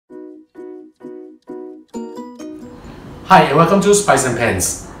Hi and welcome to Spice and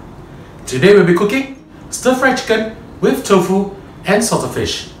Pans. Today we'll be cooking stir-fried chicken with tofu and salted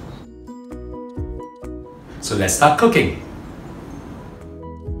fish. So let's start cooking.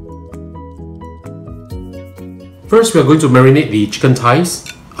 First we are going to marinate the chicken thighs.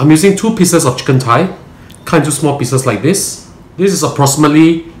 I'm using 2 pieces of chicken thigh, cut into small pieces like this. This is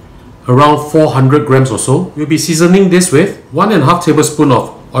approximately around 400 grams or so. We'll be seasoning this with 1.5 tablespoons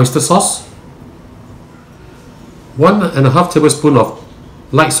of oyster sauce, 1.5 tablespoons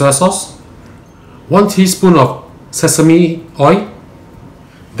of light soy sauce, 1 teaspoon of sesame oil,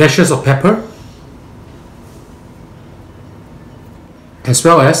 dashes of pepper, as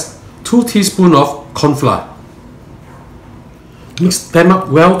well as 2 teaspoons of corn flour. Mix them up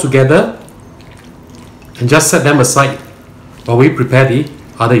well together and just set them aside while we prepare the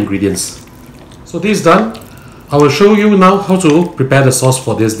other ingredients. So this is done. I will show you now how to prepare the sauce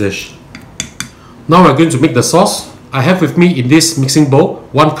for this dish. Now we're going to make the sauce. I have with me in this mixing bowl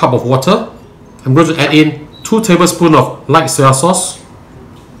 1 cup of water. I'm going to add in 2 tablespoons of light soy sauce,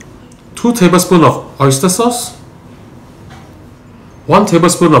 2 tablespoons of oyster sauce, 1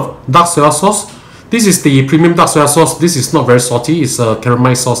 tablespoon of dark soy sauce. This is the premium dark soy sauce. This is not very salty, it's a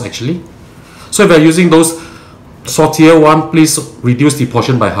caramelized sauce actually. So if you're using those saltier one, please reduce the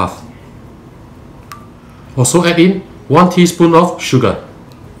portion by half. Also add in 1 teaspoon of sugar.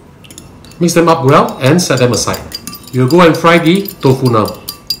 Mix them up well and set them aside. We'll go and fry the tofu now.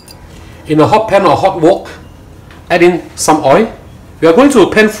 In a hot pan or hot wok, add in some oil. We are going to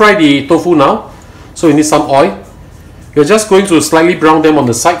pan fry the tofu now, so we need some oil. We're just going to slightly brown them on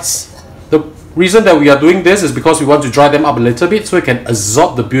the sides. The reason that we are doing this is because we want to dry them up a little bit so we can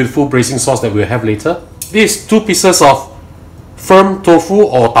absorb the beautiful braising sauce that we'll have later. These 2 pieces of firm tofu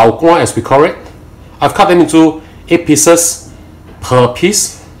or tau kwa as we call it, I've cut them into 8 pieces per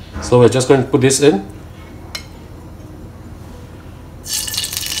piece. So we're just going to put this in.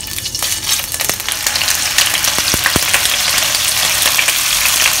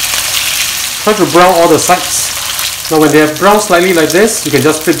 Try to brown all the sides. Now when they have browned slightly like this, you can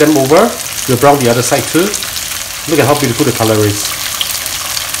just flip them over. You'll brown the other side too. Look at how beautiful the color is.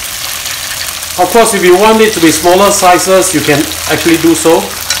 Of course, if you want it to be smaller sizes, you can actually do so.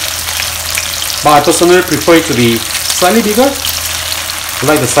 But I personally prefer it to be slightly bigger. I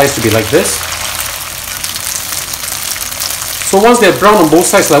like the size to be like this. So once they're brown on both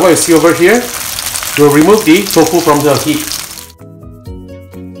sides, like what you see over here, we'll remove the tofu from the heat.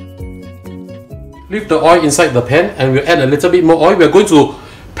 Leave the oil inside the pan and we'll add a little bit more oil. We're going to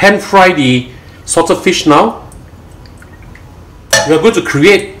pan fry the salted fish now. We are going to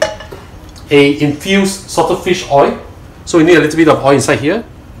create a infused salted fish oil. So we need a little bit of oil inside here.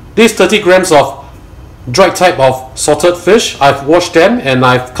 This 30 grams of dried type of salted fish. I've washed them and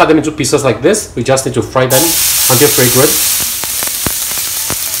I've cut them into pieces like this. We just need to fry them until fragrant.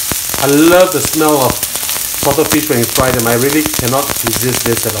 I love the smell of salted fish when you fry them. I really cannot resist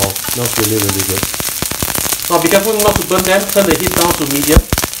this at all. It smells really good. Now be careful not to burn them. Turn the heat down to medium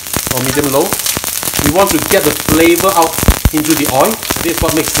or medium low. We want to get the flavor out into the oil. This is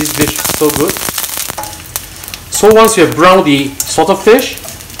what makes this dish so good. So once you have browned the salted fish,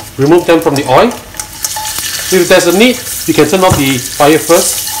 remove them from the oil. If there's a need, you can turn off the fire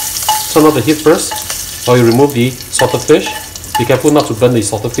first, turn off the heat first, while you remove the salted fish. Be careful not to burn the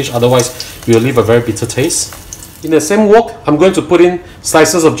salted fish, otherwise you will leave a very bitter taste. In the same wok, I'm going to put in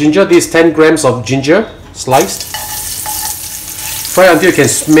slices of ginger. This is 10 grams of ginger, sliced. Fry until you can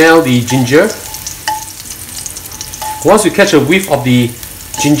smell the ginger. Once you catch a whiff of the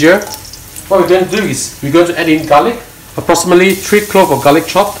ginger, what we're going to do is we're going to add in garlic, approximately 3 cloves of garlic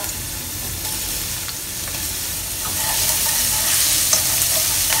chopped.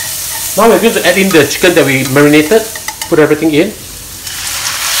 Now we're going to add in the chicken that we marinated. Put everything in.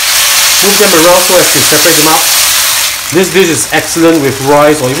 Move them around so as to separate them out. This dish is excellent with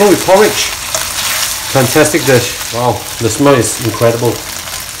rice or even with porridge. Fantastic dish. Wow, the smell is incredible.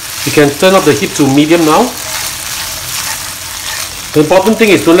 You can turn up the heat to medium now. The important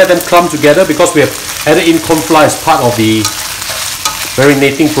thing is don't let them clump together because we have added in corn flour as part of the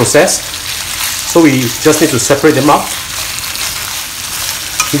marinating process. So we just need to separate them out.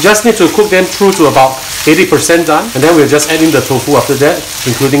 You just need to cook them through to about 80% done, and then we'll just add in the tofu after that,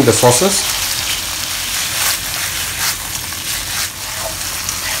 including the sauces.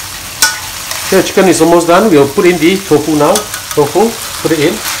 Okay, the chicken is almost done. We'll put in the tofu now. Tofu, put it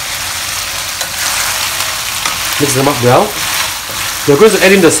in. Mix them up well. We're going to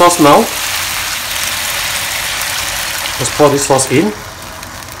add in the sauce now. Let's pour this sauce in.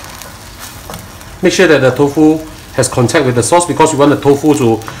 Make sure that the tofu has contact with the sauce because we want the tofu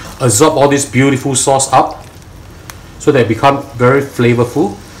to absorb all this beautiful sauce up. so they become very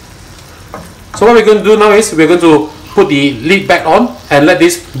flavorful. So what we're going to do now is we're going to put the lid back on and let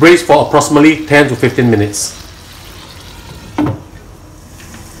this braise for approximately 10 to 15 minutes.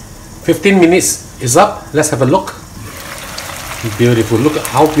 15 minutes is up. Let's have a look. Beautiful. Look at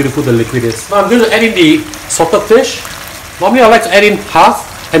how beautiful the liquid is. Now I'm going to add in the salted fish. Normally I like to add in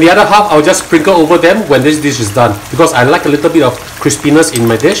half, and the other half I'll just sprinkle over them when this dish is done, because I like a little bit of crispiness in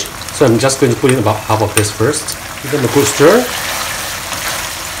my dish. So I'm just going to put in about half of this first. Give them a good stir.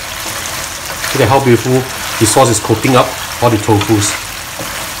 Look at how beautiful the sauce is coating up all the tofus.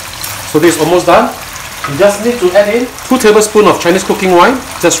 So this is almost done. You just need to add in 2 tablespoons of Chinese cooking wine.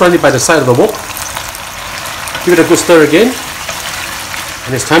 Just run it by the side of the wok. Give it a good stir again.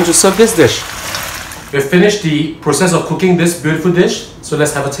 And it's time to serve this dish. We've finished the process of cooking this beautiful dish, so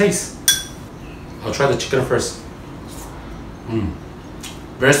let's have a taste. I'll try the chicken first.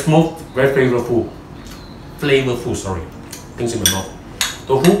 Very smooth, very flavorful. Sorry. Things in my mouth.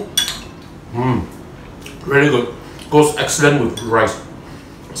 Tofu. Really good. Goes excellent with rice.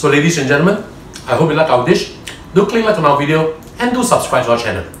 So ladies and gentlemen, I hope you like our dish. Do click like on our video and do subscribe to our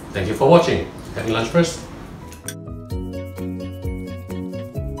channel. Thank you for watching. Having lunch first.